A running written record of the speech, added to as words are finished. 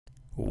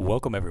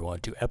Welcome everyone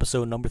to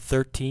episode number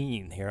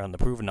 13 here on the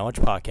Proven Knowledge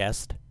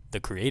Podcast,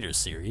 the Creators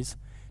Series.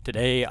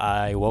 Today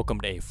I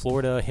welcomed a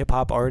Florida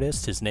hip-hop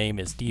artist. His name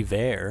is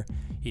D.Vair.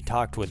 He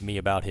talked with me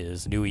about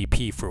his new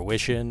EP,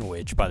 Fruition,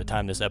 which by the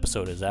time this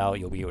episode is out,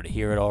 you'll be able to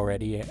hear it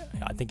already.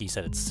 I think he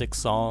said it's 6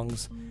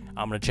 songs.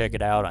 I'm going to check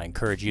it out. I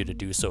encourage you to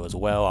do so as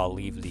well. I'll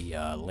leave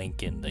the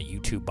link in the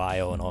YouTube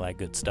bio and all that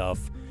good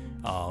stuff.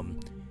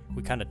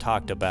 We kind of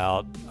talked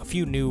about a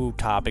few new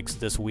topics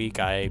this week.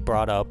 I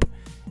brought up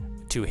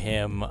to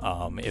him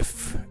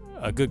if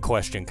a good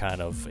question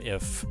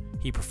if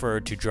he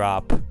preferred to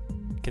drop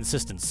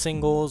consistent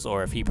singles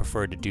or if he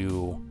preferred to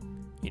do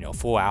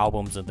full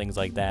albums and things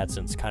like that,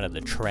 since kind of the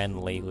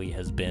trend lately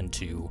has been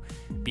to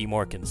be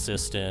more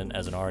consistent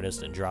as an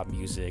artist and drop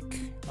music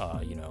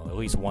at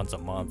least once a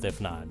month,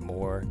 if not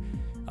more.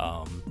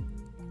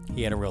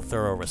 He had a real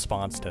thorough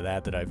response to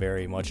that I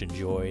very much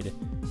enjoyed.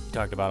 He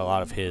talked about a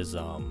lot of his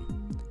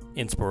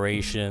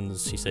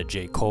inspirations. He said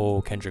J.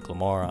 Cole, Kendrick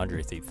Lamar,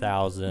 Andre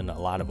 3000, a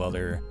lot of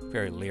other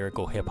very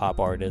lyrical hip-hop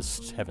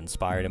artists have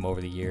inspired him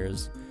over the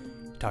years.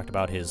 He talked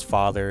about his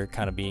father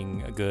kind of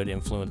being a good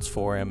influence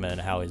for him and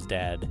how his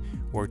dad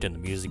worked in the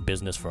music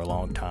business for a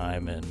long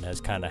time and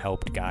has kind of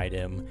helped guide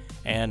him,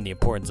 and the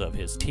importance of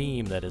his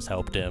team that has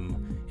helped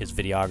him, his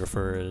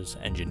videographers,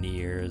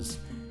 engineers.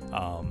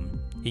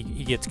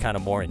 He gets kind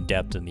of more in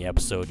depth in the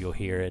episode. You'll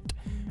hear it.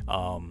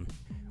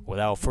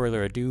 Without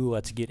further ado,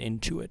 let's get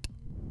into it.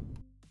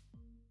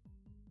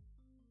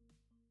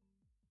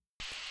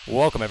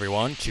 Welcome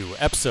everyone to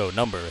episode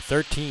number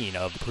 13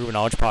 of the Proven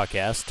Knowledge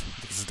Podcast.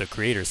 This is the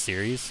Creators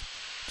Series.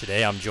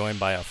 Today I'm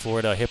joined by a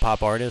Florida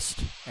hip-hop artist,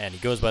 and he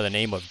goes by the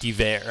name of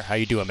D.Vair. How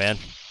you doing, man?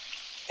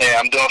 Yeah,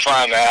 I'm doing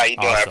fine, man. How you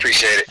doing? Awesome. I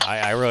appreciate it.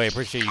 I really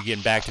appreciate you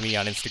getting back to me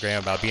on Instagram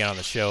about being on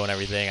the show and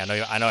everything.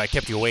 I know I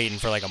kept you waiting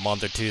for like a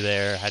month or two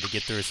there. Had to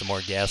get through some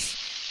more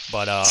guests.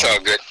 But it's all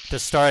good. To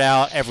start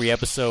out every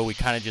episode, we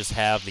kind of just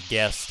have the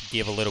guest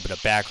give a little bit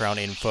of background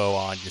info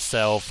on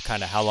yourself,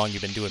 kind of how long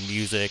you've been doing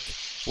music,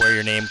 where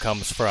your name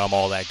comes from,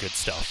 all that good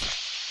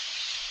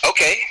stuff.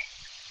 Okay.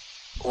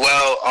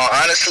 Well,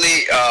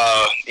 honestly,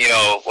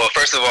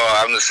 first of all,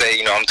 I'm gonna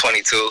say, I'm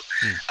 22.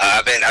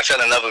 I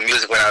fell in love with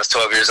music when I was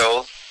 12 years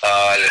old.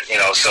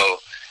 So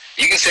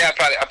you can say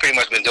I pretty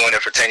much been doing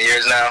it for 10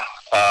 years now.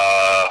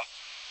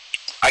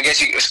 I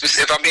guess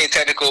if I'm being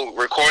technical,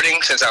 recording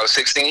since I was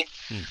 16.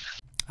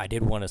 I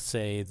did want to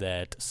say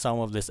that some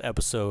of this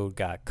episode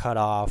got cut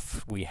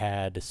off. We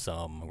had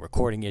some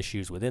recording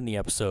issues within the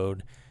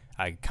episode.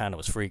 I kind of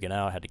was freaking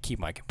out, had to keep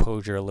my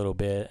composure a little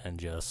bit and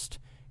just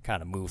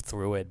kind of move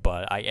through it,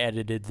 but I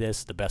edited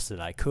this the best that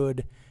I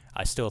could.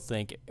 I still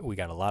think we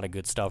got a lot of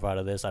good stuff out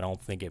of this. I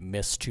don't think it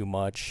missed too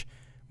much,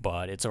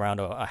 but it's around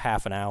a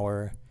half an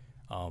hour.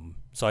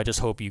 So I just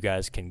hope you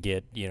guys can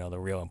get, the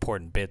real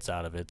important bits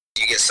out of it.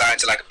 You get signed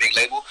to like a big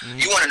label,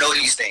 you want to know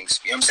these things,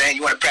 you know what I'm saying?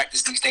 You want to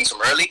practice these things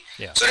from early,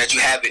 so that you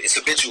have it, it's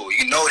habitual.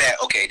 You know that,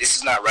 okay, this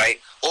is not right,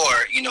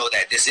 or you know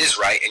that this is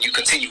right, and you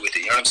continue with it,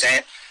 you know what I'm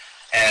saying?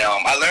 And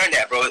I learned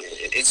that, bro.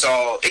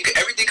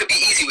 Everything could be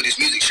easy with this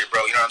music shit,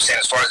 bro, you know what I'm saying,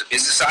 as far as the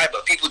business side,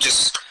 but people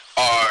just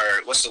are,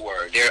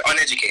 they're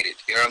uneducated,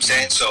 you know what I'm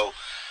saying? So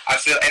I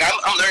feel, and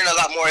I'm learning a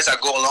lot more as I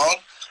go along,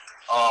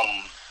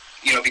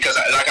 because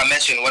like I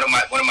mentioned, one of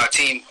my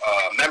team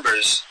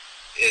members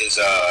is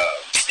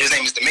his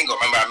name is Domingo.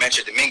 Remember I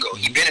mentioned Domingo.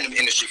 He's been in the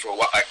industry for a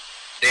while, like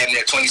damn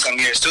near 20-some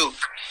years too.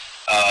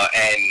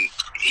 And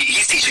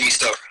he's teaching me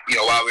stuff,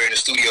 while we're in the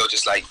studio,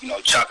 just like,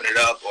 chopping it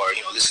up or,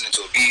 listening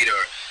to a beat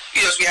or,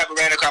 we have a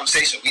random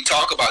conversation. We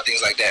talk about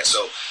things like that.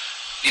 So,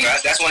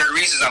 that's one of the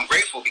reasons I'm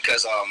grateful,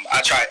 because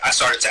I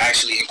started to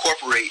actually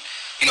incorporate,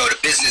 the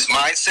business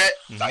mindset,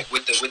 like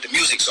with the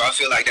music. So I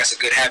feel like that's a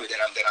good habit that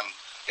I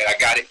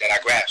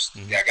grasped,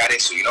 that I got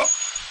into,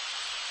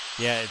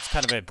 Yeah, it's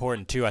kind of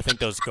important too. I think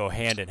those go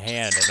hand in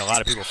hand, and a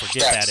lot of people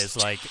forget that. Is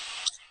like,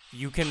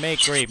 you can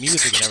make great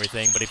music and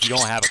everything, but if you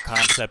don't have a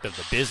concept of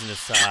the business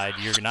side,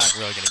 you're not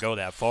really going to go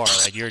that far.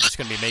 Like, you're just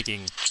going to be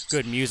making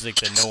good music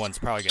that no one's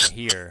probably going to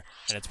hear,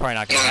 and it's probably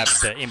not going to have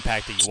the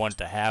impact that you want it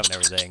to have and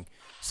everything.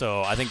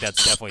 So I think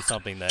that's definitely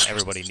something that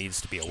everybody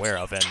needs to be aware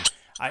of. And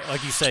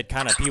like you said,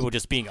 kind of people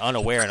just being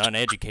unaware and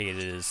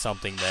uneducated is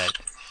something that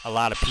a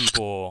lot of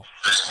people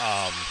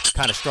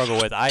kind of struggle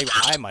with. I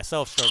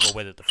myself struggled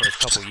with it the first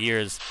couple of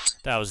years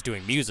that I was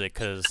doing music,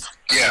 because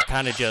I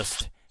kind of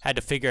just had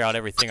to figure out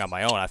everything on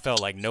my own. I felt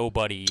like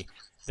nobody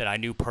that I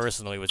knew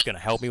personally was going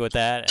to help me with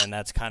that, and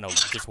that's kind of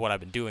just what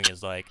I've been doing,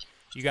 is like,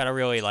 you got to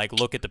really like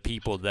look at the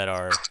people that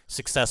are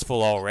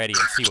successful already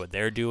and see what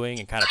they're doing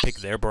and kind of pick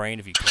their brain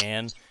if you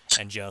can,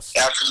 and just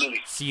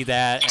see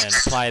that and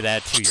apply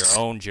that to your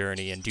own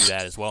journey and do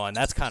that as well. And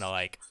that's kind of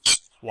like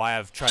why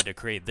I've tried to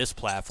create this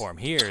platform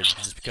here, is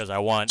just because I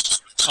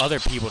want other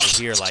people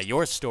to hear like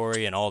your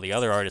story and all the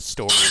other artists'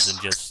 stories, and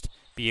just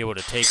be able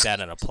to take that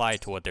and apply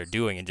it to what they're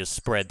doing and just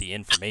spread the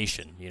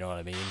information. You know what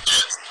I mean?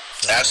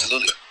 So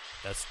absolutely.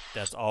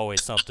 That's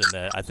always something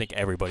that I think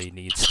everybody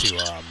needs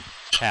to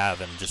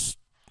have and just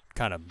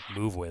kind of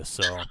move with.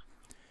 So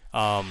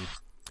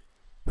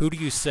Who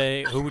would you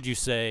say,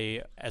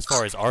 as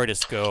far as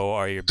artists go,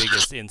 are your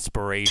biggest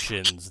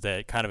inspirations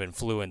that kind of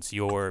influence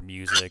your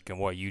music and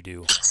what you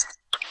do?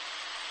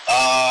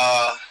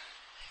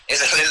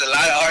 There's a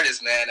lot of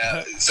artists, man.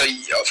 So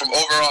from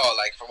overall,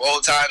 like from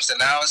old times to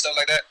now and stuff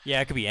like that.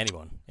 Yeah, it could be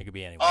anyone. It could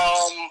be anyone.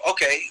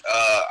 Okay.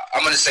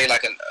 I'm gonna say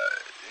like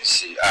let's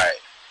see. All right.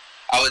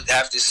 I would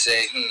have to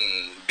say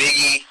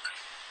Biggie,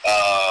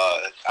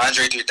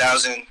 Andre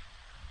 3000.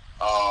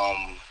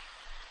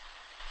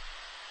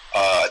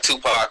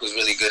 Tupac was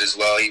really good as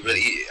well.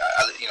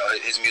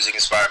 His music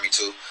inspired me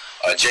too.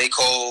 J.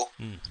 Cole,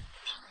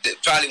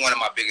 probably one of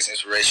my biggest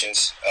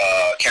inspirations.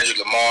 Kendrick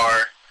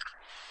Lamar,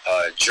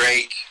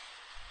 Drake,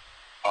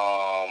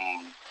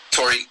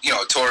 Tory.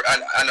 Tory.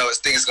 I know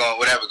things going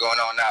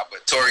on now,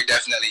 but Tory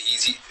definitely.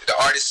 The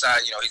artist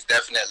side. He's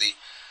definitely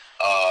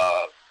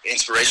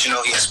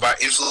inspirational. He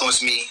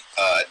influenced me.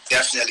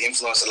 Definitely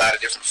influenced a lot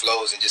of different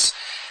flows and just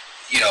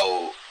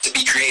to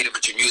be creative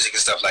with your music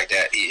and stuff like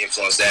that. He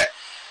influenced that.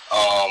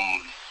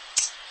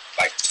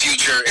 Like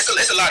Future, it's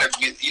a lot of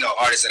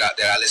artists that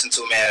I listen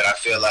to, man. And I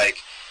feel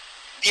like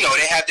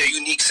they have their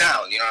unique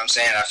sound. You know what I'm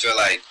saying? I feel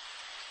like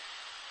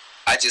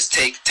I just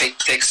take a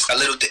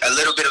little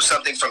bit of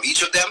something from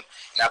each of them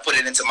and I put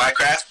it into my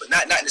craft, but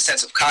not in the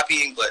sense of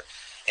copying, but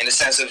in the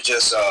sense of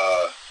just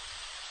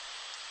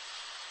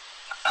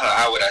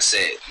how would I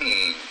say it?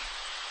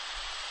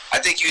 I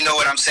think you know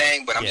what I'm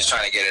saying, but I'm just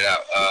trying to get it out.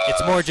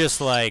 It's more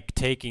just like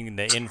taking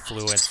the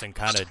influence and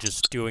kind of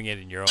just doing it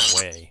in your own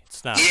way.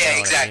 It's not. Yeah,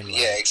 exactly.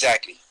 Yeah,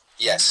 exactly.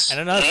 Yes. And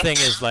another thing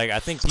is, like, I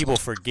think people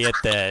forget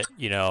that,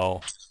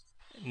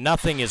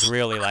 nothing is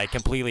really, like,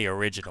 completely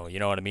original. You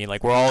know what I mean?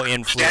 Like, we're all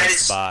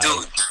influenced by.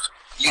 Dude,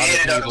 you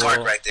hit it on the mark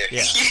right there.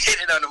 Yeah. You hit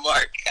it on the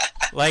mark.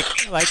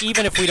 like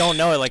even if we don't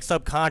know it, like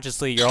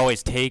subconsciously, you're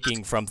always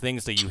taking from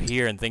things that you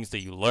hear and things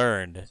that you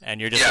learned,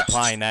 and you're just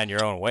applying that in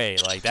your own way.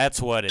 Like, that's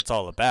what it's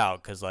all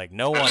about. Because like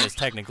no one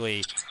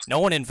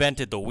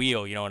invented the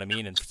wheel. You know what I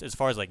mean? And as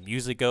far as like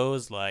music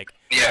goes, like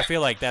I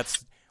feel like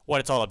that's what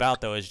it's all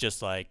about, though, is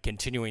just like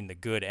continuing the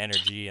good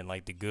energy and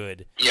like the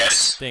good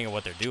thing of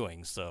what they're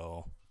doing.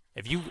 So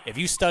if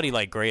you study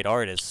like great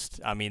artists,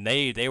 I mean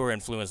they were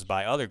influenced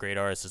by other great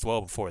artists as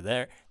well before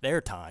their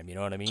time. You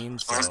know what I mean?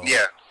 So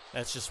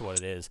that's just what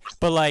it is.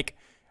 But like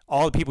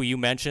all the people you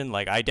mentioned,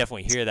 like I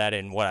definitely hear that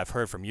in what I've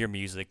heard from your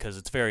music, because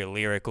it's very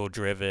lyrical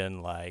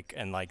driven, like,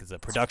 and like the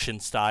production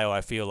style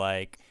I feel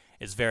like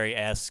is very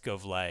esque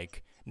of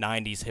like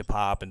 90s hip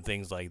hop and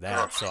things like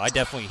that. So I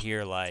definitely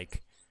hear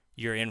like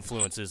your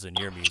influences in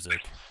your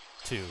music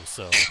too.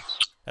 So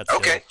that's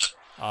okay.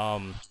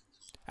 Dope.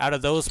 Out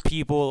of those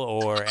people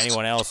or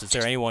anyone else, is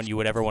there anyone you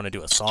would ever want to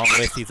do a song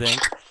with, you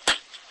think?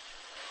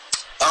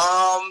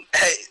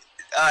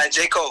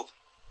 J. Cole.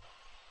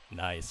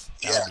 Nice.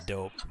 That would be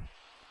dope.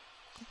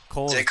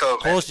 J. Cole,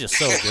 Cole's just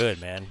so good,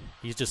 man.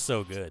 He's just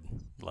so good.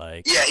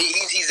 Like, yeah,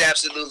 he's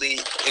absolutely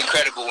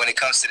incredible when it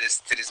comes to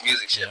this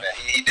music shit, man.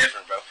 He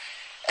different, bro.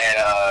 And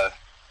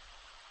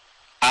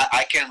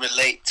I can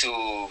relate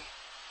to.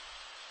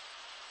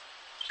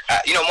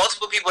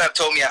 Multiple people have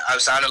told me I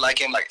sounded like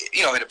him, like,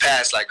 in the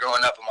past, like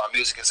growing up in my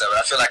music and stuff.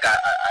 I feel like I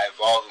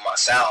evolved with my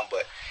sound,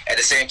 but at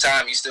the same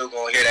time, you still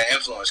gonna hear that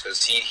influence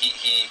because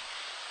he's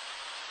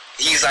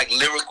like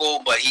lyrical,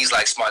 but he's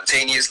like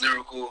spontaneous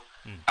lyrical.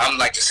 I'm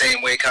like the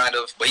same way, kind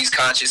of, but he's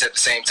conscious at the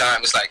same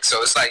time. It's like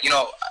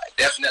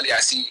definitely I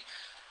see.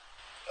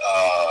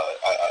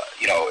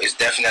 It's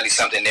definitely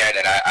something there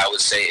that I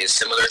would say is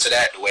similar to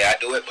that, the way I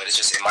do it, but it's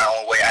just in my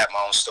own way. I have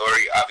my own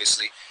story,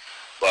 obviously.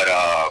 But,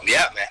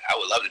 yeah, man, I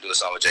would love to do a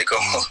song with J. Cole.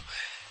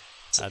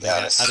 I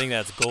think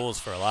that's goals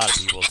for a lot of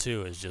people,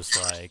 too, is just,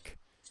 like,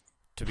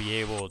 to be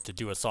able to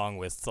do a song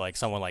with, like,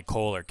 someone like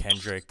Cole or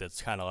Kendrick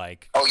that's kind of,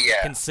 like,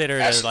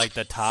 considered as, like,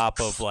 the top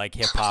of, like,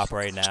 hip-hop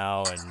right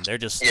now. And they're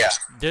just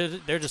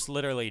they're just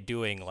literally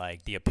doing,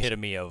 like, the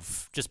epitome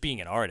of just being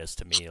an artist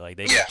to me. Like,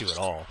 they just do it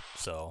all.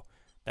 So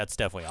that's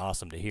definitely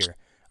awesome to hear.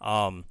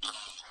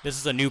 This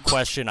is a new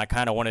question. I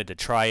kind of wanted to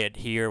try it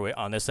here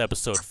on this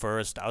episode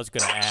first. I was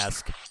going to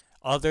ask,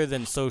 other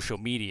than social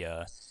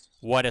media,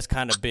 what has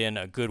kind of been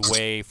a good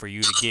way for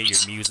you to get your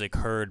music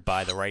heard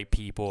by the right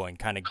people and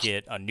kind of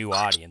get a new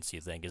audience,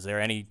 you think? Is there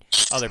any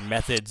other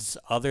methods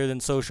other than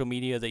social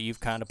media that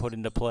you've kind of put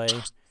into play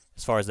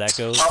as far as that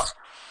goes? If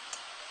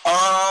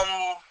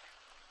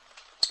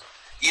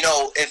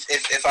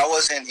I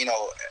wasn't,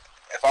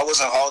 if I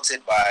wasn't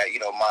halted by,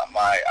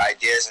 my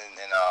ideas and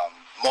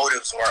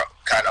motives weren't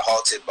kind of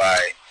halted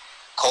by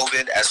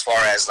COVID, as far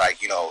as like,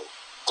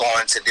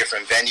 going to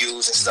different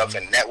venues and stuff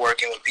and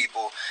networking with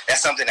people.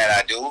 That's something that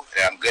I do,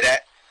 that I'm good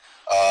at.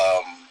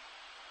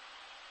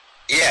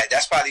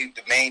 That's probably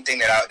the main thing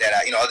that I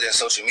other than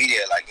social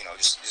media, like,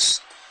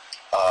 just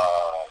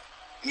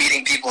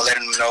meeting people,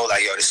 letting them know,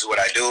 like, yo, this is what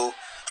I do.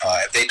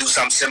 If they do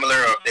something similar,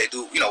 or if they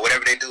do,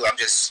 whatever they do, I'm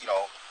just,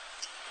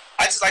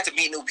 I just like to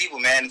meet new people,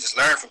 man, and just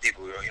learn from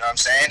people, you know what I'm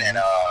saying? And,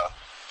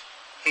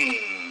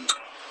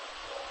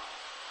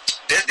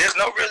 there's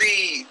no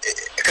really,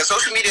 because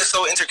social media is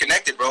so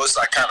interconnected, bro. It's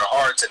like kind of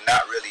hard to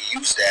not really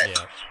use that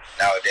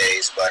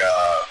nowadays. But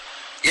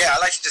Yeah, I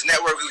like to just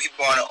network with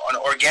people on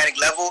an organic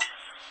level.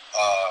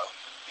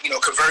 You know,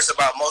 converse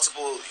about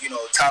multiple, you know,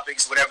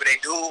 topics, whatever they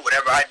do,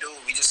 whatever I do.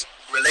 We just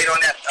relate on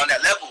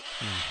that level.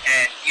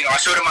 And, you know, I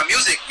show them my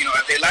music. You know,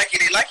 if they like it,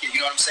 they like it.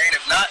 You know what I'm saying?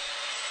 If not,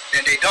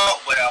 then they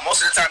don't. But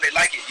most of the time they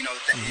like it. You know,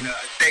 you know,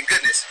 thank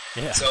goodness.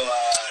 Yeah. So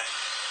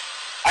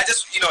I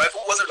just, you know, if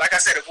it wasn't, like I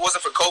said, if it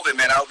wasn't for COVID,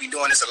 man, I would be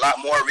doing this a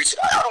lot more.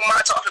 I don't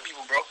mind talking to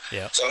people, bro.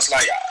 Yeah. So it's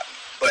like,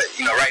 but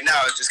you know, right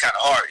now it's just kind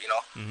of hard, you know,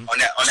 on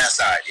that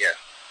side. Yeah.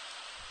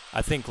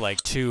 I think, like,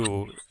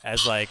 too,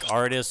 as, like,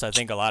 artists, I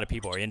think a lot of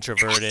people are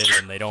introverted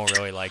and they don't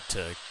really like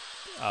to,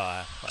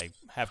 like,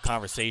 have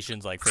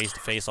conversations, like,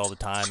 face-to-face all the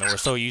time. And we're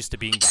so used to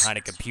being behind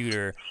a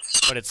computer.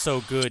 But it's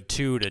so good,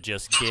 too, to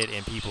just get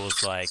in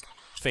people's, like,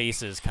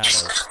 faces kind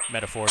of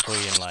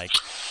metaphorically and, like,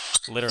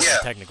 literally,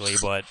 technically.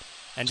 But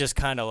and just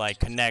kind of, like,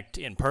 connect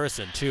in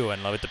person, too,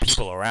 and with the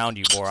people around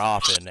you more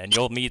often. And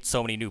you'll meet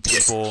so many new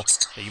people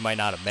that you might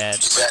not have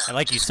met. And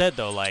like you said,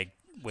 though, like,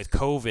 with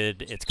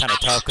COVID, it's kind of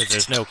tough because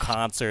there's no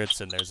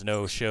concerts and there's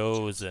no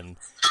shows, and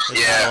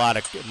there's not a lot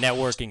of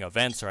networking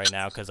events right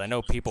now, because I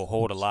know people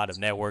hold a lot of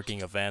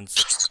networking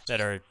events that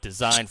are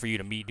designed for you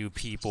to meet new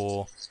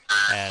people.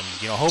 And,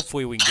 you know,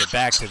 hopefully we can get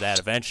back to that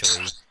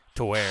eventually,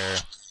 to where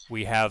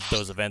we have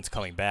those events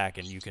coming back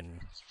and you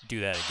can do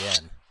that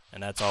again.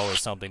 And that's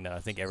always something that I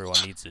think everyone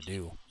needs to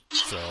do.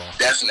 So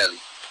definitely,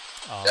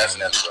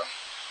 definitely, bro.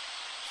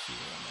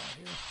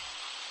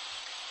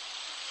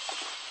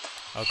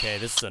 Okay,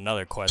 this is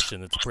another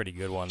question that's a pretty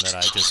good one that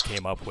I just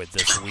came up with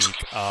this week.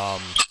 I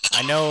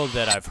know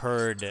that I've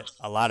heard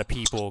a lot of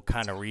people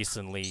kind of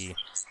recently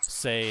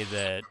say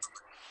that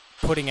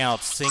putting out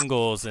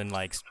singles and,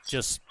 like,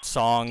 just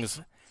songs,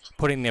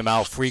 putting them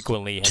out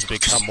frequently has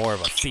become more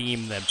of a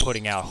theme than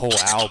putting out whole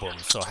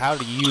albums. So how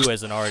do you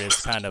as an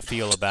artist kind of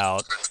feel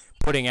about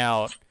putting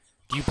out,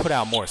 do you put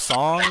out more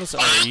songs,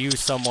 or are you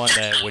someone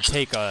that would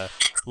take a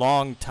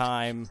long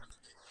time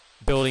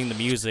building the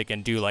music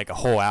and do, like, a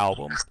whole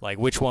album? Like,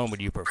 which one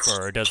would you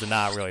prefer, or does it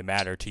not really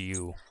matter to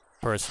you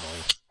personally?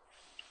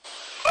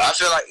 I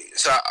feel like,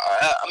 so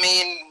I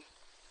mean,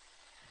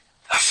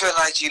 I feel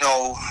like, you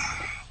know,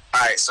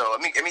 alright, so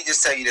let me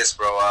just tell you this,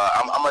 bro.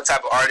 I'm a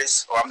type of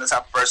artist, or I'm the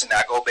type of person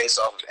that I go based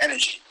off of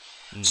energy.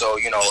 So,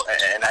 you know,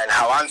 and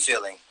how I'm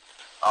feeling.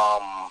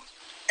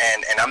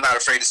 And I'm not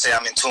afraid to say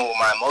I'm in tune with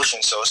my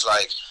emotions. So it's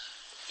like,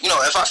 you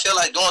know, if I feel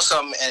like doing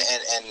something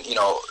and you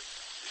know,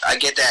 I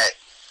get that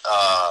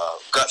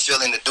gut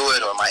feeling to do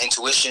it, or my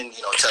intuition,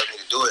 you know, tells me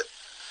to do it,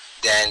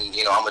 then,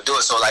 you know, I'm gonna do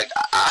it. So, like,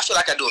 I feel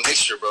like I do a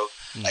mixture, bro.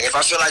 Like, if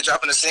I feel like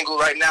dropping a single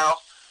right now,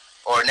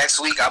 or next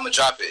week, I'm gonna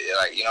drop it.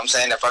 Like, you know what I'm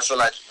saying? If I feel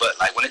like, but,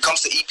 like, when it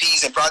comes to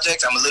EPs and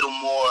projects, I'm a little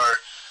more,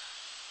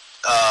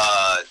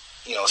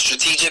 you know,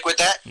 strategic with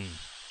that.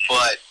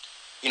 But,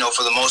 you know,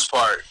 for the most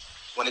part,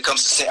 when it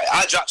comes to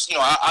I drop, you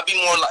know, I'll be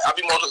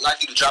more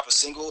likely to drop a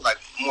single, like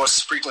more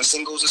frequent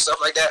singles and stuff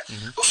like that,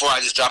 before I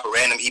just drop a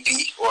random EP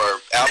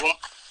or album,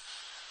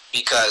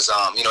 because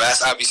you know,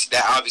 that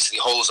obviously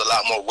holds a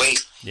lot more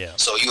weight. Yeah.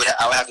 So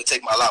I would have to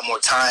take a lot more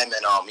time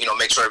and you know,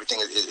 make sure everything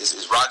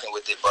is rocking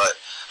with it. But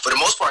for the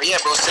most part, yeah,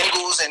 bro,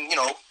 singles and, you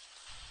know,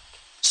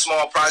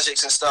 small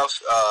projects and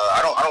stuff,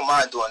 I don't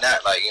mind doing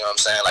that. Like, you know what I'm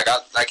saying?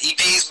 Like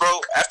EPs, bro.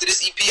 After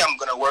this EP, I'm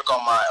gonna work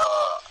on my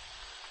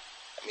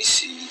let me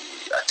see.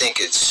 I think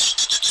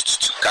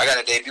I got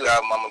a debut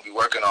album I'm gonna be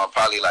working on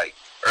probably like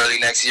early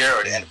next year,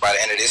 or by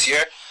the end of this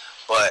year.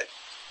 But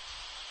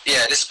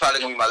yeah, this is probably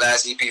gonna be my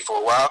last EP for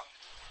a while.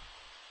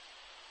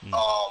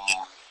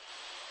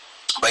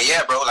 But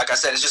yeah, bro, like I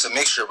said, it's just a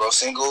mixture, bro.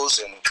 Singles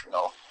and, you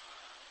know,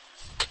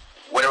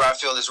 whatever I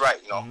feel is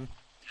right, you know.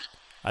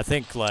 I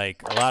think,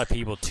 like, a lot of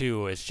people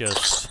too, it's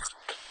just,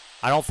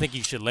 I don't think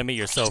you should limit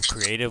yourself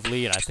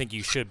creatively, and I think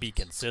you should be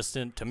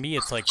consistent. To me,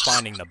 it's like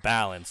finding the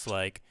balance.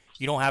 Like,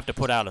 you don't have to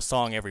put out a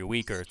song every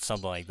week or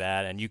something like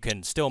that, and you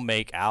can still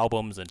make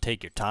albums and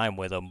take your time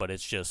with them, but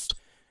it's just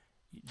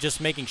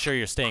making sure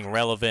you're staying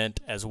relevant,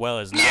 as well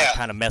as not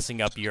kind of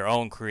messing up your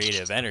own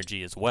creative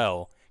energy as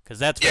well, because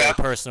that's very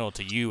personal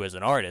to you as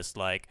an artist.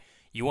 Like,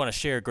 you want to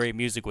share great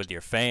music with your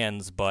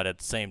fans, but at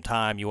the same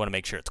time, you want to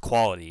make sure it's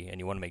quality,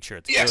 and you want to make sure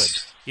it's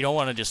good. You don't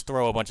want to just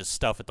throw a bunch of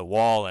stuff at the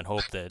wall and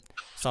hope that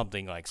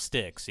something, like,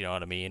 sticks, you know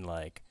what I mean?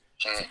 Like,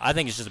 I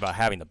think it's just about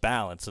having the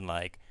balance, and,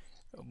 like,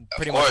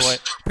 pretty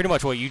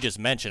much what you just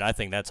mentioned. I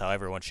think that's how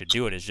everyone should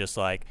do it, is just,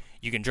 like,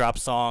 you can drop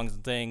songs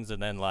and things,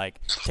 and then,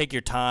 like, take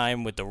your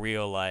time with the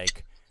real,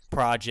 like,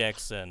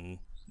 projects and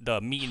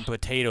the meat and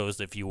potatoes,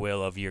 if you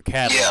will, of your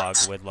catalog,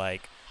 with,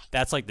 like,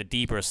 that's, like, the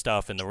deeper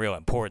stuff and the real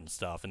important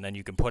stuff, and then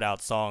you can put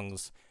out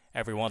songs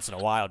every once in a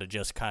while to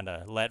just kind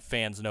of let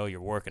fans know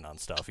you're working on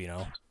stuff, you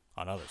know,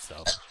 on other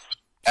stuff.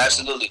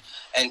 Absolutely.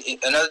 And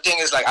another thing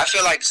is, like, I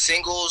feel like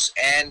singles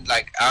and,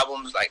 like,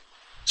 albums, like,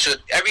 should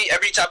every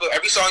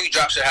song you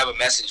drop should have a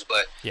message.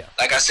 But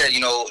like I said, you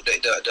know,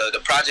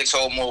 the projects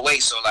hold more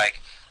weight. So, like,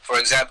 for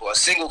example, a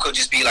single could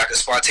just be like a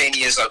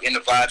spontaneous, like, in the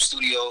vibe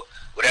studio,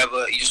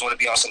 whatever. You just want to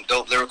be on some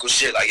dope lyrical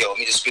shit, like, yo, let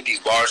me just spit these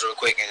bars real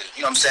quick, and,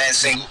 you know what I'm saying,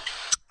 single.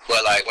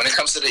 But, like, when it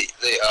comes to the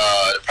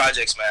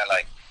projects, man,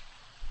 like,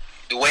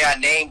 the way I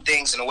name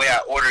things and the way I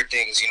order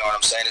things, you know what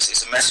I'm saying?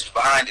 It's a message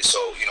behind it. So,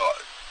 you know,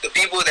 the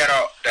people that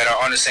are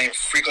on the same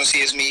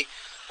frequency as me,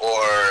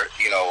 or,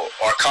 you know,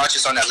 are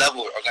conscious on that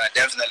level, are gonna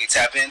definitely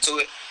tap into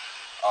it.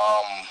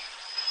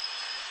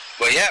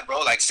 But yeah, bro,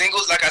 like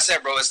singles, like I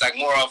said, bro, it's like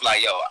more of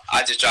like, yo,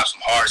 I just dropped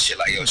some hard shit,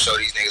 like, yo, show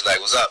these niggas like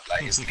what's up,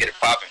 like, just get it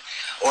popping.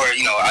 Or,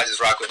 you know, I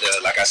just rock with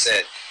the, like I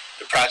said,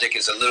 the project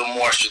is a little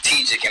more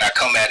strategic, and I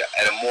come at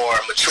a more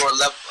mature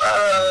level.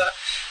 I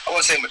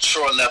wouldn't say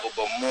mature level,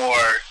 but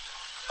more,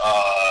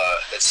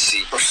 let's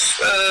see, no.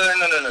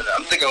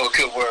 I'm thinking of a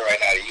good word right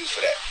now to use for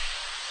that.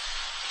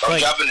 I'm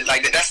dropping it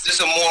like that. That's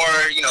just a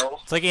more, you know.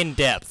 It's like in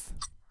depth.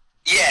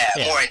 Yeah,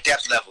 more in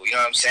depth level. You know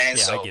what I'm saying?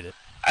 Yeah, so I get it.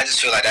 I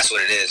just feel like that's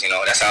what it is. You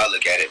know, that's how I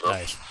look at it, bro.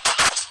 Nice.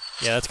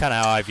 Yeah, that's kind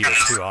of how I view it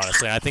too,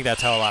 honestly. I think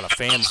that's how a lot of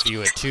fans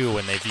view it too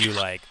when they view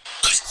like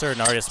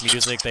certain artists'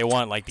 music. They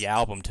want like the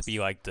album to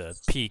be like the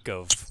peak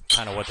of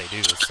kind of what they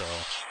do. So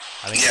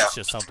I think that's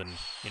just something,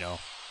 you know,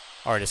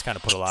 artists kind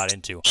of put a lot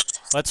into.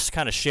 Let's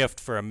kind of shift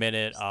for a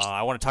minute.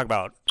 I want to talk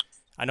about.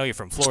 I know you're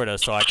from Florida,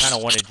 so I kind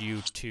of wanted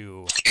you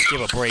to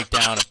give a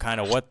breakdown of kind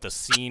of what the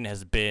scene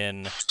has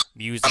been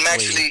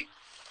musically.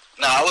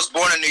 I was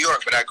born in New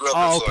York, but I grew up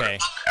in Florida. Okay.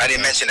 I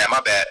didn't mention that.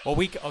 My bad. Well,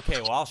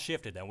 I'll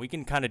shift it then. We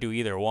can kind of do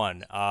either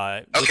one.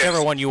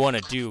 Whichever one you want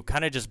to do,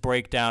 kind of just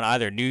break down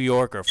either New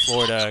York or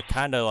Florida,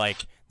 kind of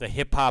like the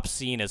hip-hop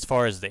scene as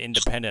far as the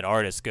independent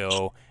artists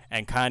go,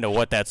 and kind of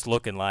what that's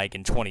looking like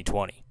in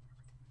 2020.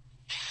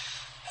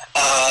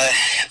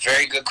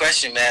 Very good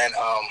question, man.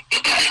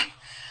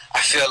 I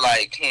feel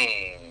like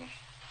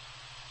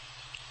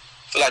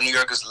New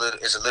York is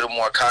a little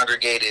more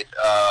congregated,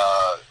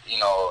 you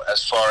know,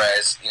 as far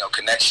as, you know,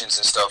 connections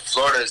and stuff.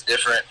 Florida is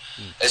different.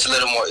 It's a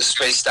little more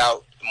spaced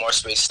out.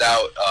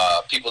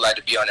 People like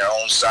to be on their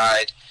own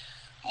side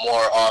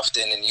more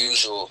often than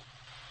usual.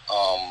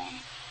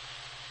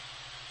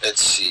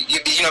 Let's see. You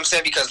know what I'm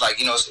saying? Because, like,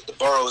 you know, the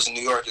boroughs in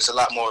New York is a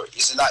lot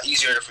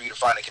easier for you to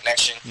find a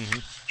connection,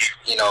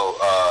 you know,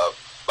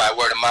 by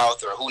word of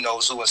mouth or who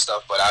knows who and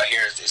stuff. But out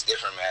here, it's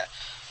different, man.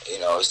 You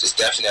know, it's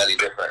definitely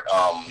different.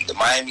 The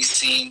Miami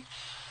scene,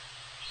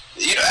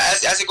 you know,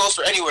 as it goes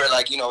for anywhere,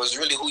 like, you know, it's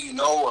really who you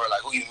know or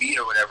like who you meet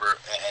or whatever,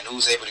 and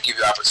who's able to give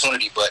you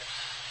opportunity. But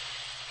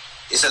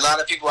it's a lot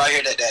of people out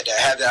here that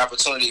have that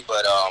opportunity,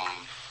 but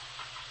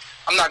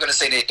I'm not gonna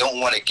say they don't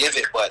want to give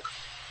it, but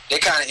they're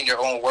kind of in their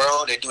own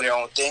world. They do their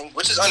own thing,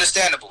 which is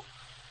understandable.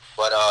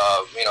 But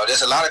you know,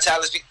 there's a lot of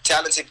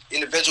talented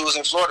individuals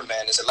in Florida,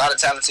 man. There's a lot of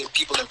talented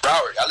people in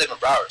Broward. I live in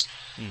Broward.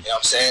 You know what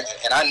I'm saying?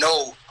 And I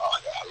know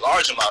a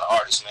large amount of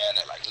artists, man,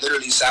 that like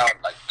literally sound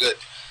like good.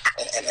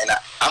 And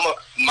I'm a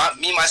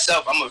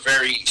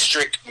very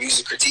strict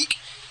music critique.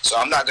 So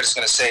I'm not just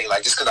gonna say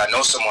like just because I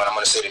know someone, I'm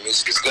gonna say the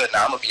music is good.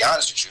 Now I'm gonna be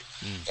honest with you.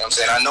 You know what I'm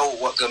saying? I know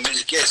what good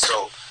music is.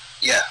 So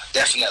yeah,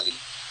 definitely.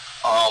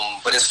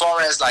 But as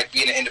far as like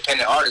being an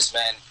independent artist,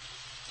 man,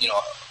 you know,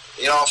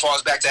 it all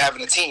falls back to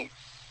having a team.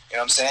 You know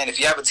what I'm saying?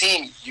 If you have a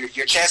team,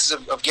 your chances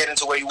of getting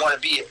to where you want to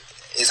be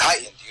is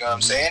heightened. You know what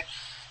I'm saying?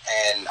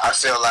 And I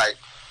feel like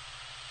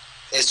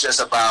it's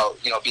just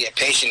about, you know, being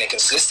patient and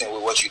consistent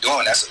with what you're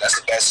doing. That's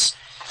the best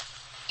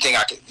thing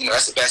I can, you know,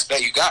 that's the best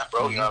bet you got,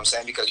 bro. You know what I'm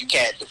saying? Because you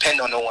can't depend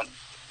on no one,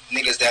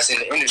 niggas that's in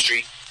the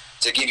industry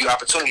to give you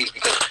opportunities,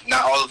 because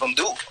not all of them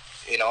do,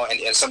 you know,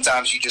 and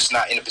sometimes you're just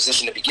not in a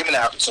position to be given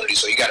that opportunity,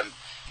 so you got to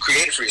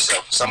create it for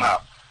yourself somehow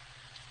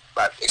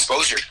by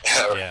exposure.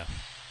 Yeah.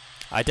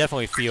 I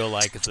definitely feel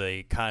like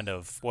the kind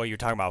of, well, you're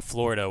talking about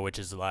Florida, which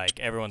is like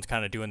everyone's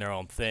kind of doing their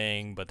own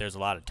thing, but there's a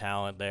lot of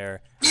talent there.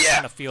 Yeah. I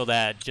kind of feel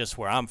that just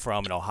where I'm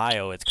from in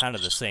Ohio, it's kind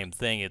of the same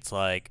thing. It's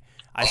like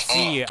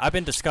I've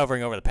been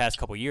discovering over the past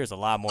couple of years a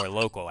lot more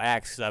local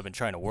acts because I've been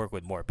trying to work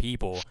with more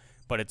people,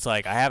 but it's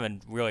like I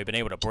haven't really been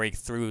able to break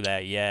through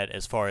that yet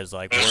as far as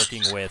like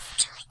working with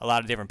a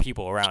lot of different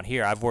people around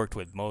here. I've worked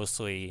with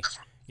mostly,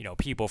 you know,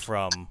 people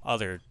from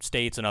other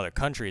states and other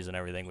countries and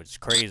everything, which is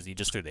crazy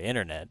just through the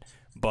internet.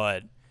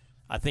 But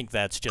I think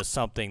that's just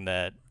something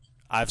that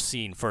I've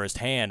seen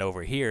firsthand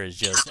over here is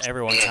just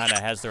everyone kind of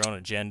has their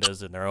own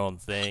agendas and their own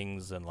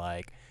things. And,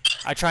 like,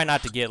 I try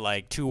not to get,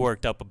 like, too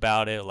worked up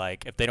about it.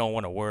 Like, if they don't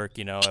want to work,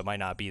 you know, it might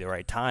not be the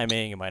right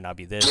timing. It might not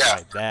be this,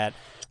 like that.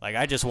 Like,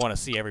 I just want to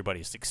see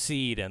everybody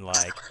succeed. And,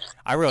 like,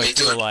 I really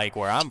feel like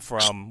where I'm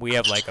from, we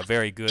have, like, a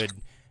very good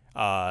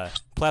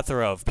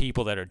plethora of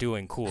people that are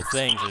doing cool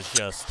things. It's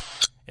just,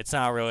 it's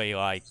not really,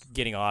 like,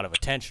 getting a lot of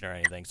attention or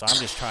anything. So I'm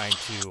just trying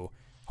to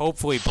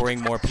hopefully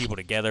bring more people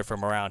together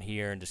from around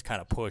here and just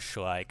kind of push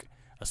like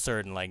a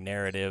certain like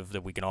narrative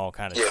that we can all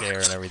kind of share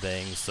and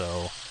everything.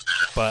 So,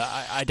 but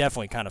I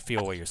definitely kind of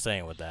feel what you're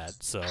saying with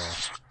that. So,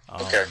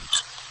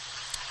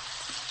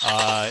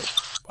 I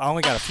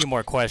only got a few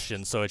more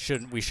questions, so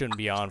we shouldn't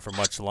be on for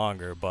much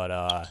longer.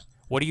 But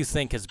what do you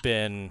think has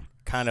been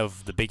kind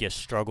of the biggest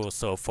struggle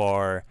so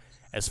far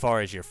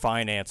as your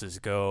finances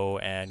go,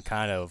 and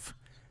kind of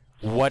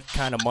what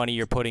kind of money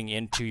you're putting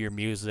into your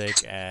music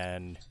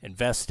and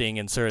investing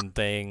in certain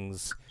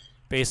things?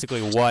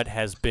 Basically, what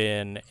has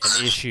been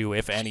an issue,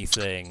 if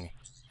anything,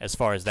 as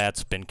far as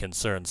that's been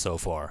concerned so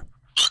far?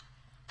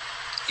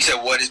 You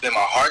said what has been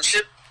my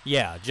hardship?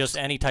 Yeah, just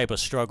any type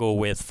of struggle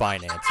with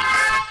finances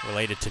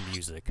related to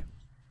music.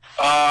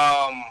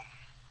 I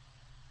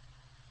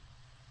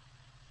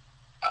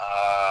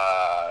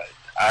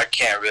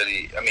can't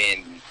really. I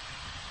mean,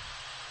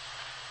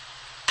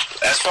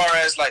 as far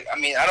as like, I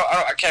mean,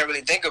 I can't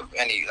really think of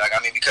any. Like,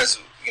 I mean, because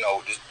you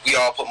know, we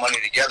all put money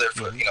together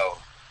for, you know,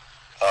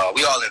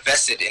 we all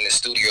invested in the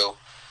studio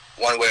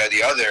one way or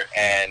the other,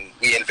 and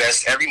we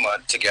invest every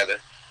month together.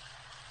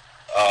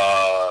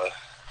 Let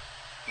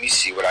me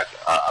see what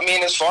I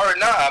mean, as far as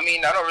I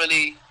mean, I don't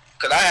really,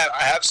 because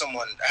I have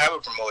someone, I have a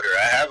promoter,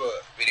 I have a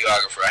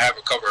videographer, I have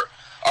a cover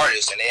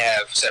artist, and they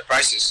have set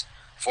prices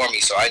for me,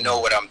 so I know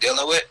what I'm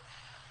dealing with.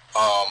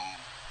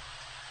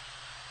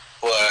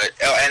 But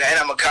and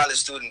I'm a college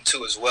student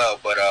too as well.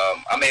 But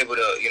I'm able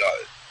to, you know,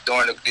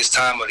 during this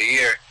time of the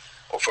year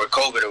or for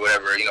COVID or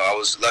whatever, you know, I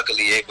was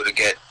luckily able to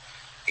get,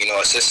 you know,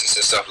 assistance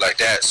and stuff like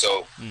that.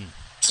 So you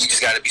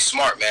just got to be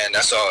smart, man.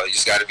 That's all. You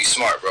just got to be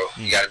smart, bro.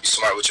 You got to be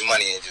smart with your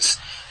money and just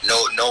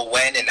know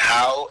when and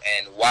how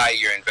and why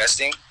you're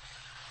investing.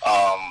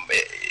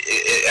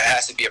 It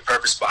has to be a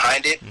purpose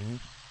behind it,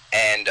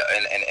 and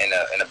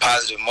a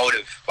positive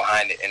motive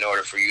behind it in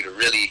order for you to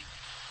really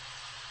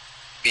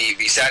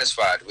be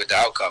satisfied with the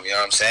outcome. You know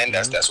what I'm saying?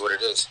 That's what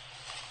it is.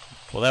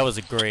 Well, that was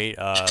a great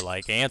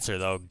like answer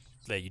though,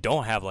 that you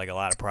don't have like a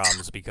lot of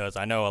problems, because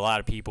I know a lot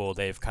of people,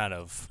 they've kind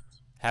of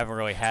haven't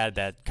really had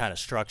that kind of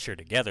structure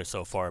together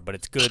so far. But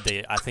it's good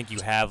that I think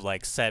you have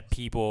like set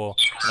people,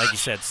 like you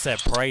said, set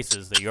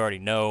prices that you already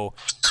know,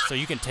 so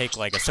you can take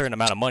like a certain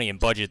amount of money and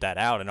budget that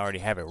out and already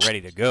have it ready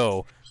to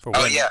go for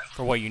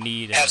for what you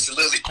need and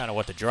absolutely kind of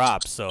what to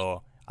drop.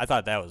 So I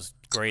thought that was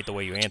great the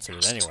way you answered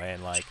it anyway,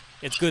 and like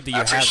it's good that you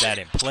have that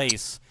in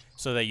place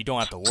so that you don't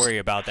have to worry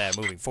about that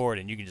moving forward,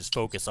 and you can just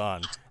focus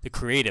on the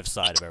creative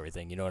side of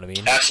everything. You know what I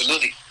mean?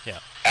 Absolutely. Yeah.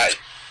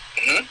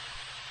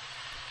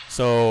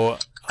 So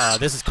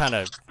this is kind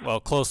of, well,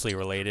 closely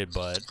related,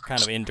 but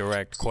kind of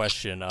indirect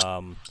question.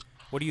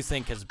 What do you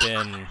think has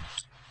been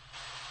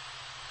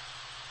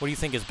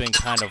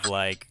kind of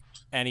like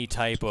any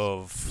type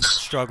of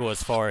struggle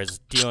as far as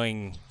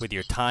dealing with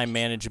your time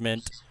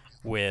management,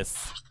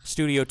 with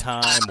studio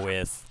time,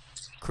 with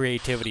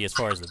creativity as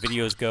far as the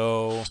videos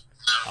go?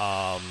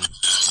 I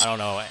don't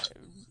know.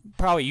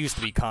 Probably used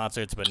to be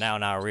concerts, but now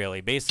not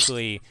really.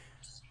 Basically,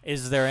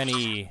 is there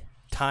any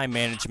time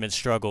management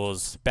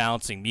struggles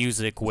balancing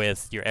music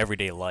with your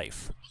everyday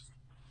life?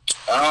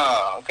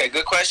 Okay,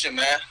 good question,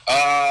 man.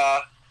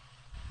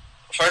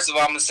 First of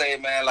all, I'm gonna say,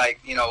 man, like,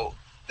 you know,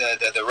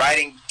 the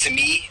writing, to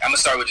me, I'm gonna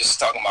start with just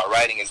talking about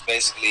writing, is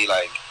basically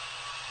like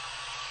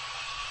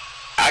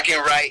I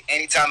can write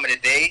any time of the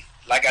day.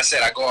 Like I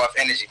said, I go off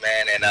energy,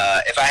 man, and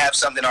if I have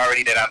something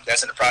already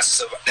that's in the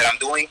process of that I'm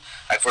doing,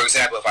 like for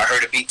example, if I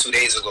heard a beat 2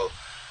 days ago,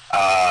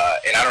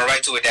 and I don't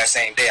write to it that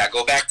same day, I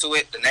go back to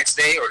it the next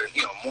day, or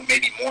you know,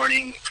 maybe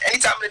morning, any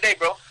time of the day,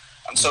 bro.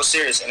 I'm so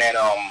serious, and then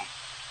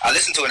I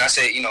listen to it and I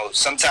say, you know,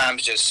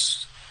 sometimes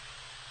just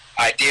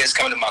ideas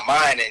come to my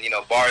mind, and you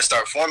know, bars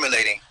start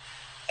formulating,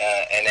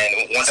 and then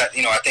once I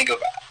think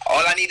of,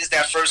 all I need is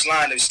that first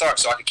line to start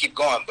so I can keep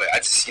going. But I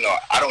just, you know,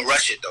 I don't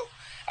rush it though.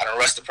 I don't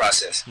rush the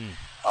process.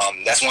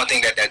 That's one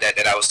thing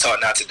that I was taught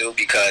not to do,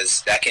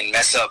 because that can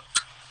mess up,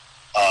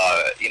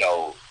 you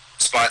know,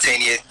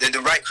 spontaneous,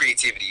 the right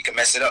creativity. You can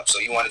mess it up. So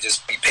you want to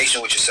just be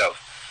patient with yourself.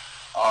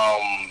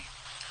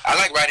 I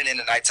like writing in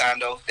the nighttime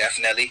though,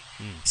 definitely.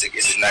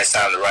 It's a nice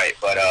time to write.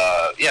 But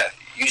yeah,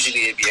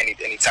 usually it'd be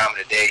any time of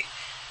the day.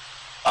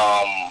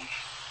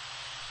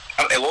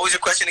 What was your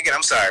question again?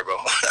 I'm sorry, bro.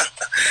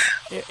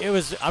 it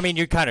was, I mean,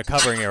 you're kind of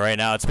covering it right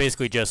now. It's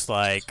basically just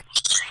like,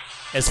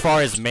 as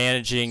far as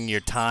managing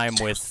your time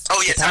with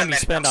the time you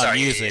spend on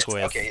music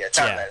with. Okay, yeah,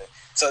 time management.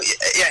 So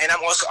yeah, and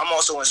I'm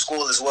also in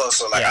school as well.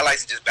 So like, I like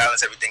to just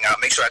balance everything out.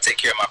 Make sure I take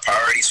care of my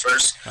priorities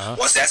first.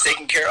 Once that's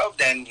taken care of,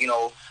 then you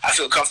know, I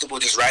feel comfortable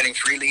just writing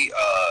freely,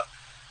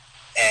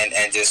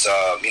 and just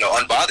you know,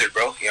 unbothered,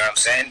 bro. You know what I'm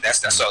saying?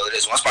 That's all it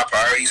is. Once my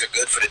priorities are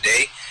good for the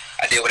day,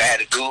 I did what I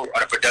had to do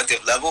on a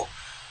productive level.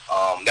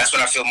 That's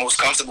when I feel most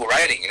comfortable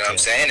writing. You know what I'm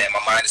saying? And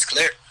my mind is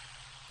clear.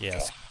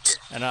 Yes.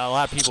 And a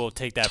lot of people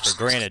take that for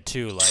granted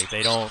too. Like,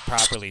 they don't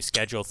properly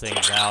schedule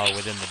things out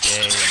within the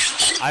day.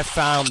 And I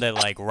found that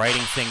like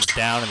writing things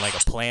down in like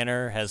a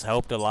planner has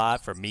helped a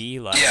lot for me.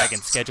 Like, I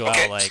can schedule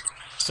out like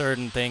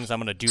certain things I'm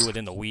gonna do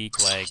within the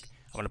week. Like,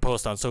 I'm gonna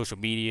post on social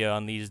media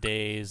on these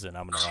days, and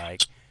I'm gonna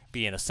like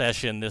be in a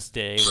session this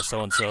day with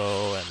so and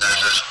so, and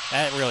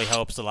that really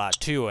helps a lot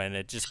too. And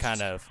it just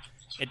kind of,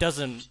 it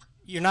doesn't,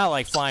 you're not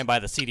like flying by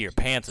the seat of your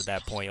pants at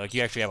that point. Like,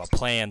 you actually have a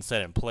plan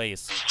set in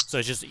place, so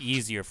it's just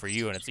easier for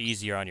you, and it's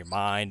easier on your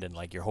mind and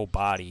like your whole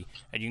body,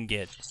 and you can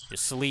get your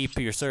sleep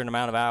your certain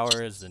amount of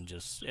hours, and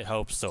just, it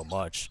helps so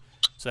much.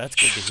 So that's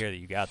good to hear that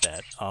you got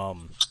that.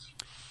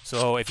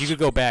 So if you could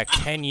go back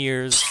 10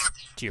 years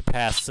to your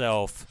past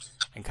self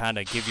and kind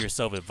of give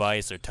yourself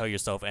advice or tell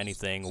yourself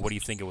anything, what do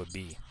you think it would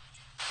be?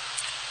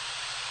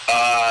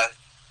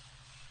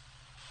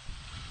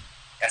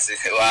 That's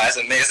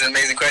an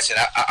amazing question.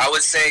 I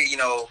would say, you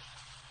know,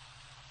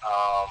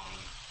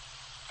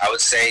 I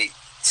would say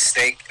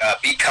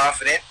be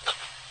confident,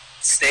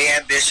 stay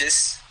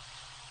ambitious,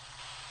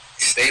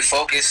 stay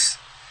focused.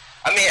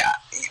 I mean,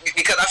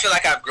 because I feel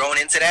like I've grown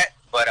into that,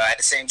 but at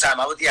the same time,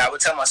 I would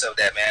tell myself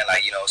that, man,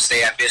 like, you know,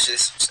 stay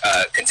ambitious,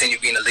 continue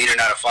being a leader,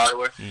 not a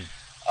follower,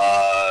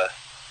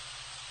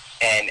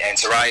 and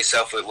surround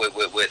yourself with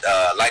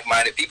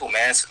like-minded people,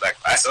 man. So, like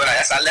that's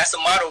the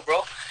motto,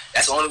 bro.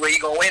 That's the only way you're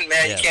gonna win,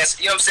 man. Yeah. You can't,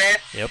 you know what I'm saying?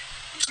 Yep.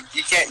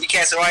 You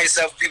can't surround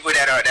yourself with people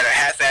that are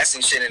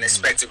half-assing shit and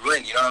expect to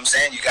win. You know what I'm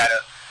saying? You gotta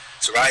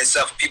surround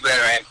yourself with people that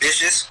are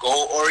ambitious,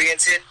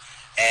 goal-oriented,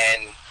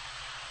 and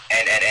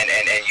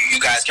you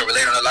guys can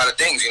relate on a lot of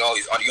things. You know,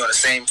 you're on the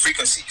same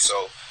frequency,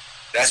 so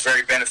that's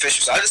very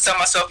beneficial. So I just tell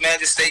myself, man,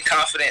 just stay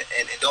confident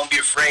and don't be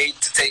afraid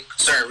to take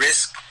certain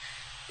risks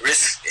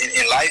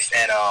in life,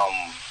 and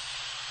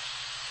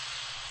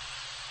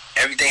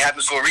everything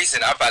happens for a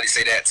reason. I'll probably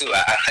say that too.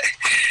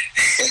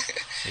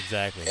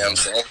 Exactly. You know what I'm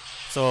saying?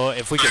 So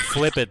if we could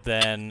flip it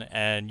then,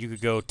 and you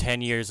could go 10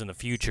 years in the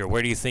future,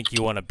 where do you think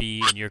you want to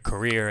be in your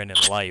career and in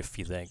life,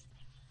 you think?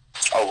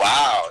 Oh,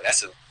 wow.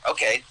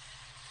 Okay.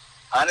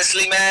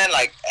 Honestly, man,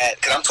 like,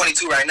 because I'm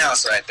 22 right now,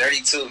 so at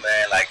 32,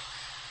 man, like,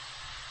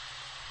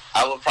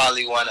 I would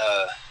probably want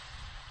to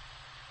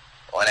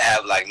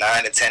have, like,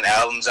 9 to 10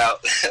 albums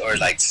out, or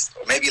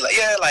maybe, like,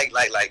 yeah, like,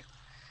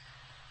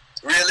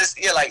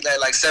 realistic, yeah, like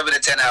 7 to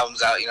 10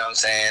 albums out, you know what I'm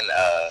saying?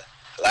 A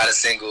lot of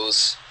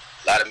singles,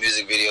 a lot of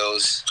music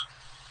videos.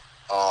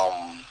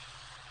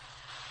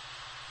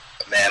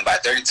 Man, by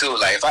 32,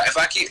 like, if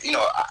I keep, you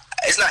know,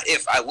 it's not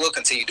if, I will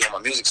continue doing my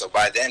music. So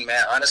by then,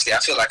 man, honestly, I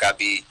feel like I'd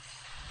be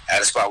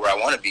at a spot where I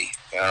want to be.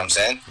 You know what I'm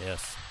saying?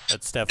 Yes,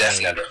 that's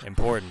definitely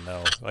important,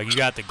 though. Like, you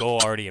got the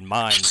goal already in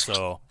mind,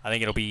 so I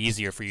think it'll be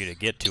easier for you to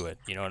get to it.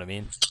 You know what I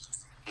mean?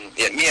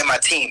 Yeah, me and my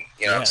team.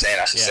 You know what I'm saying?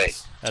 I should say.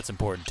 That's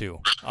important too.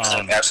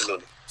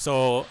 Absolutely.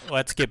 So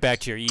let's get back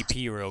to your EP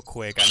real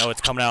quick. I know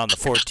it's coming out on the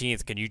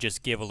 14th. Can you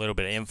just give a little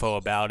bit of info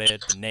about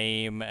it, the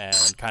name, and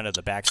kind of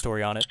the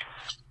backstory on it?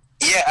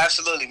 Yeah,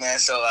 absolutely, man.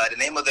 So the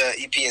name of the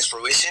EP is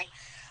Fruition.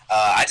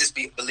 I just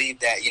believe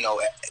that, you know,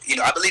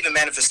 I believe in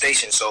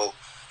manifestation. So,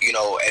 you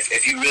know,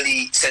 if you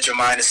really set your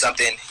mind to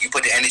something, you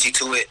put the energy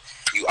to it,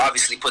 you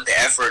obviously put the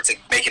effort to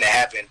making it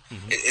happen,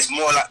 it's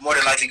more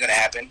than likely going to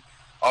happen.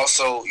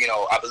 Also, you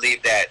know, I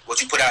believe that what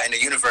you put out in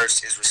the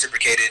universe is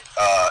reciprocated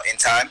in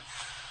time.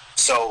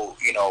 So,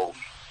 you know,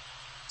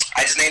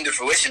 I just named it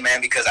Fruition,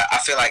 man, because I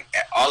feel like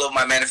all of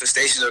my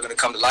manifestations are going to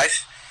come to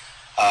life.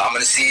 I'm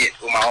going to see it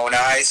with my own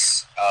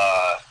eyes,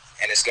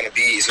 and it's going to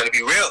be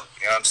real. You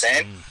know what I'm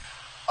saying?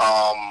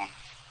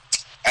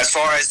 As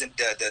far as the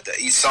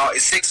each song,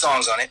 it's 6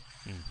 songs on it,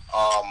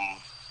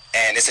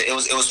 and it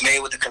was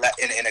made with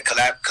in a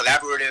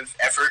collaborative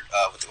effort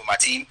with my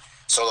team,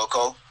 Solo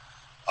Co.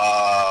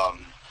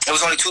 It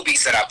was only 2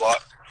 beats that I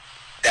bought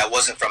that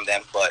wasn't from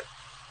them, but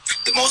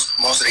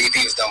most of the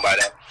EP was done by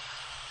them.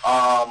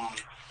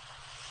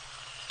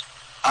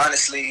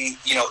 Honestly,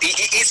 you know,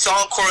 each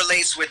song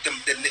correlates with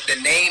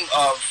the name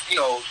of, you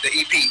know, the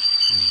EP. You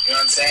know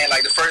what I'm saying?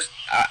 Like the first,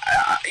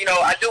 you know,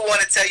 I do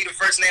want to tell you the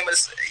first name of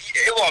this.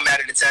 It won't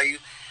matter to tell you.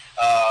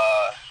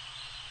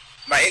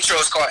 My intro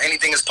is called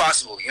 "Anything Is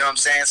Possible." You know what I'm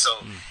saying? So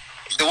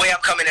the way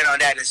I'm coming in on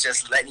that is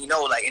just letting you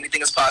know, like,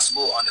 anything is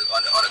possible on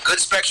a good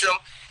spectrum.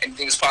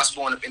 Anything is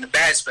possible in the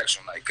bad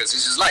spectrum, like, because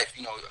this is life.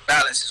 You know,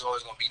 balance is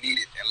always going to be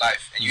needed in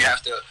life, and you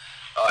have to.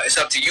 It's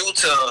up to you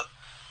to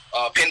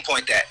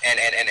pinpoint that and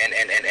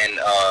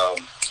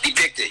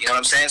depict it. You know what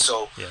I'm saying?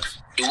 So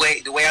the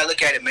way I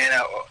look at it, man,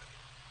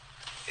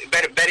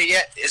 better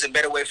yet, is a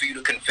better way for you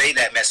to convey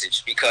that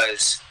message,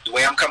 because the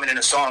way I'm coming in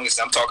the song is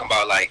I'm talking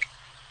about, like,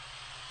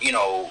 you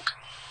know,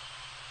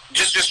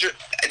 just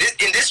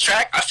in this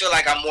track, I feel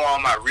like I'm more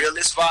on my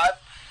realist vibe.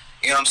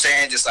 You know what I'm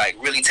saying? Just like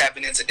really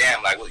tapping into,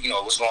 damn, like, you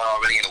know, what's going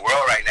on really in the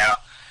world right now.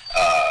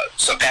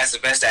 Some past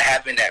events that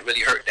happened that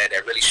really hurt, that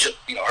really shook,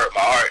 you know, hurt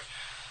my heart.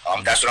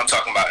 That's what I'm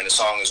talking about in the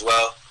song as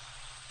well.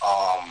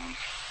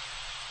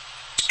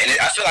 And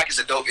I feel like it's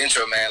a dope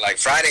intro, man. Like,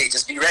 Friday,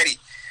 just be ready.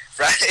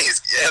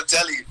 Fridays, yeah, I'm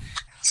telling you.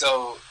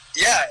 So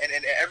yeah, and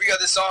every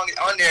other song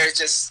on there is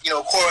just, you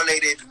know,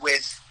 correlated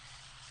with,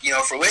 you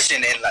know,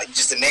 Fruition, and like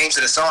just the names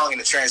of the song and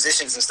the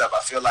transitions and stuff. I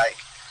feel like,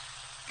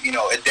 you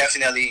know, it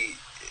definitely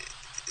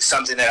is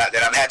something that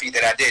I'm happy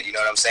that I did. You know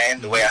what I'm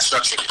saying? The way I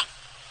structured it.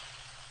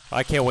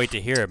 I can't wait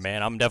to hear it,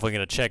 man. I'm definitely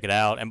going to check it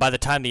out. And by the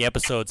time the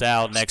episode's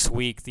out next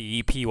week, the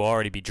EP will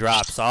already be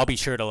dropped. So I'll be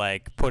sure to,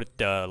 like, put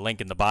the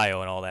link in the bio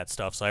and all that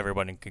stuff so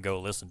everybody can go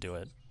listen to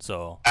it.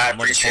 So I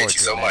appreciate you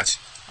so much.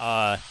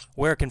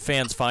 Where can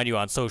fans find you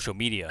on social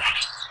media?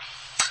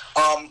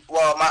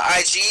 Well, my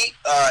IG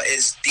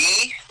is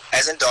D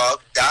as in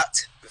dog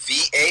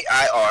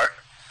 .VAIR.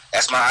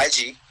 That's my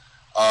IG.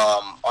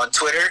 On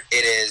Twitter,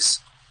 it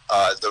is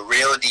the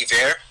real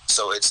D.Vair.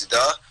 So it's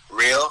the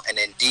real and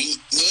then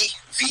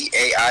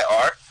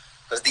DEVAIR,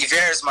 because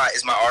D.Vair is my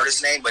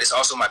artist name, but it's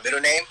also my middle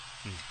name.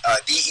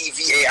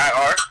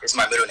 DEVAIR is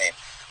my middle name,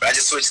 but I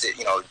just switched it,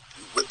 you know,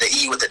 with the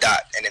E with the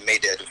dot, and it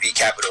made the V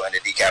capital and the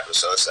D capital.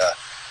 So it's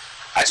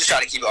I just try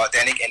to keep it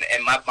authentic,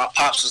 and my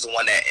pops was the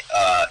one that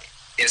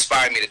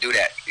inspired me to do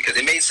that because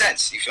it made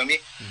sense. You feel me?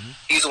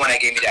 He's the one that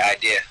gave me the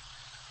idea.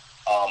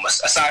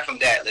 Aside from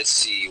that, let's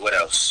see what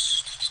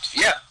else.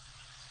 Yeah,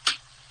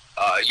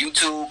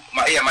 YouTube.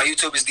 My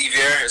YouTube is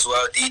D.Vair as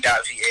well.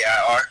 D.Vair.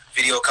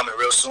 Video coming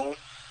real soon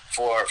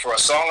for a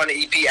song on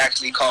the EP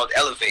actually called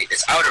Elevate.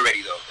 It's out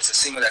already though. It's a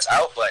single that's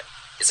out, but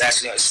it's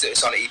actually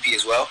it's on the EP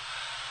as well.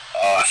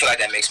 I feel like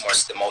that makes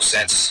the most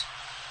sense.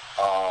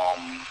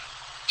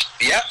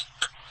 Yeah,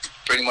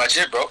 pretty much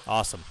it, bro.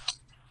 Awesome.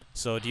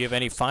 So, do you have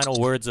any final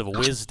words of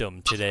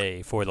wisdom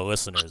today for the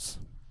listeners?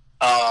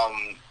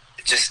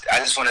 I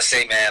just want to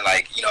say, man,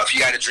 like, you know, if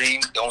you got a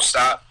dream, don't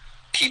stop.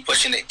 Keep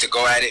pushing it to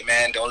go at it,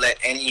 man. Don't let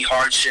any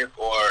hardship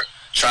or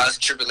trials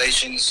and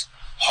tribulations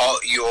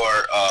halt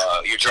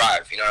your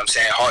drive. You know what I'm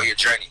saying? Halt your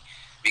journey,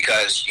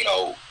 because you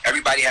know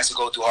everybody has to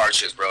go through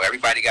hardships, bro.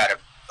 Everybody got to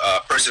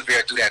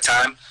persevere through that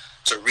time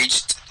to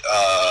reach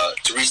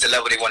the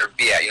level they want to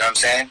be at. You know what I'm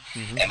saying?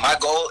 And my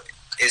goal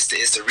is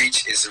to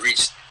reach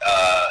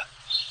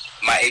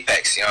my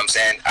apex. You know what I'm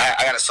saying?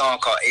 I got a song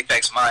called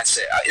Apex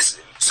Mindset. It's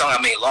a song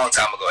I made a long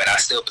time ago, and I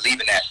still believe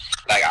in that.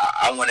 Like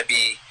I want to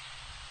be,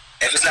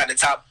 if it's not the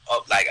top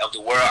of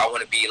the world, I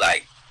want to be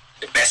like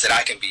the best that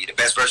I can be, the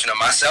best version of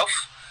myself.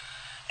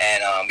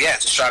 And yeah,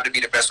 just strive to be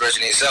the best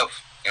version of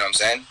yourself. You know what I'm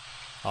saying?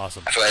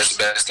 Awesome. I feel like that's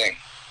the best thing.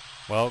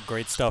 Well,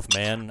 great stuff,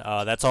 man.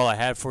 That's all I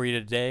had for you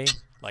today.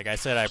 Like I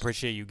said, I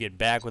appreciate you getting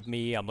back with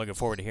me. I'm looking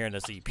forward to hearing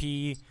this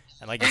EP.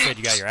 And like you said,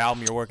 you got your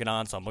album you're working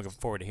on, so I'm looking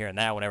forward to hearing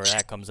that whenever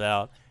that comes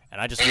out. And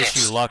I just wish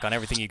you luck on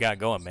everything you got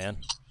going, man.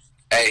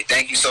 Hey,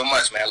 thank you so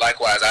much, man.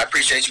 Likewise, I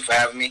appreciate you for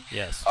having me.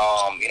 Yes.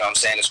 You know what I'm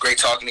saying? It's great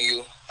talking to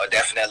you,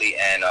 definitely.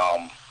 And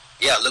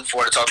yeah, look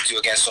forward to talking to you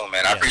again soon,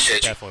 man. I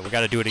appreciate you. Definitely. We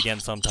got to do it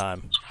again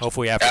sometime.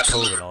 Hopefully after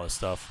COVID and all this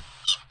stuff.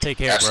 Take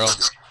care, bro.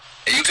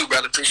 Hey, you too,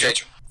 brother. Appreciate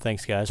you.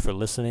 Thanks, guys, for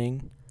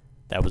listening.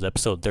 That was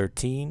episode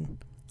 13.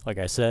 Like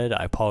I said,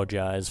 I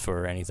apologize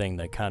for anything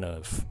that kind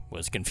of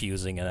was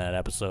confusing in that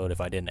episode,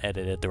 if I didn't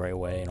edit it the right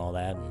way and all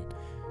that. And,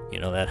 you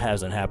know, that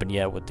hasn't happened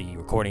yet with the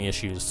recording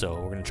issues, so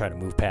we're going to try to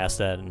move past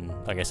that and,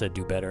 like I said,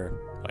 do better.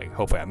 Like,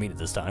 hopefully I mean it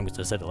this time, because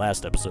I said it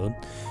last episode.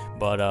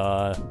 But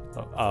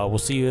we'll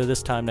see you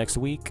this time next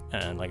week.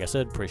 And like I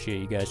said,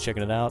 appreciate you guys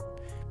checking it out.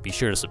 Be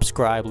sure to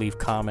subscribe, leave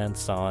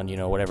comments on, you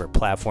know, whatever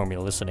platform you're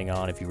listening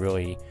on if you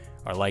really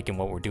are liking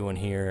what we're doing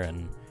here.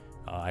 And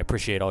I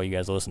appreciate all you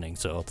guys listening,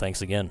 so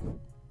thanks again.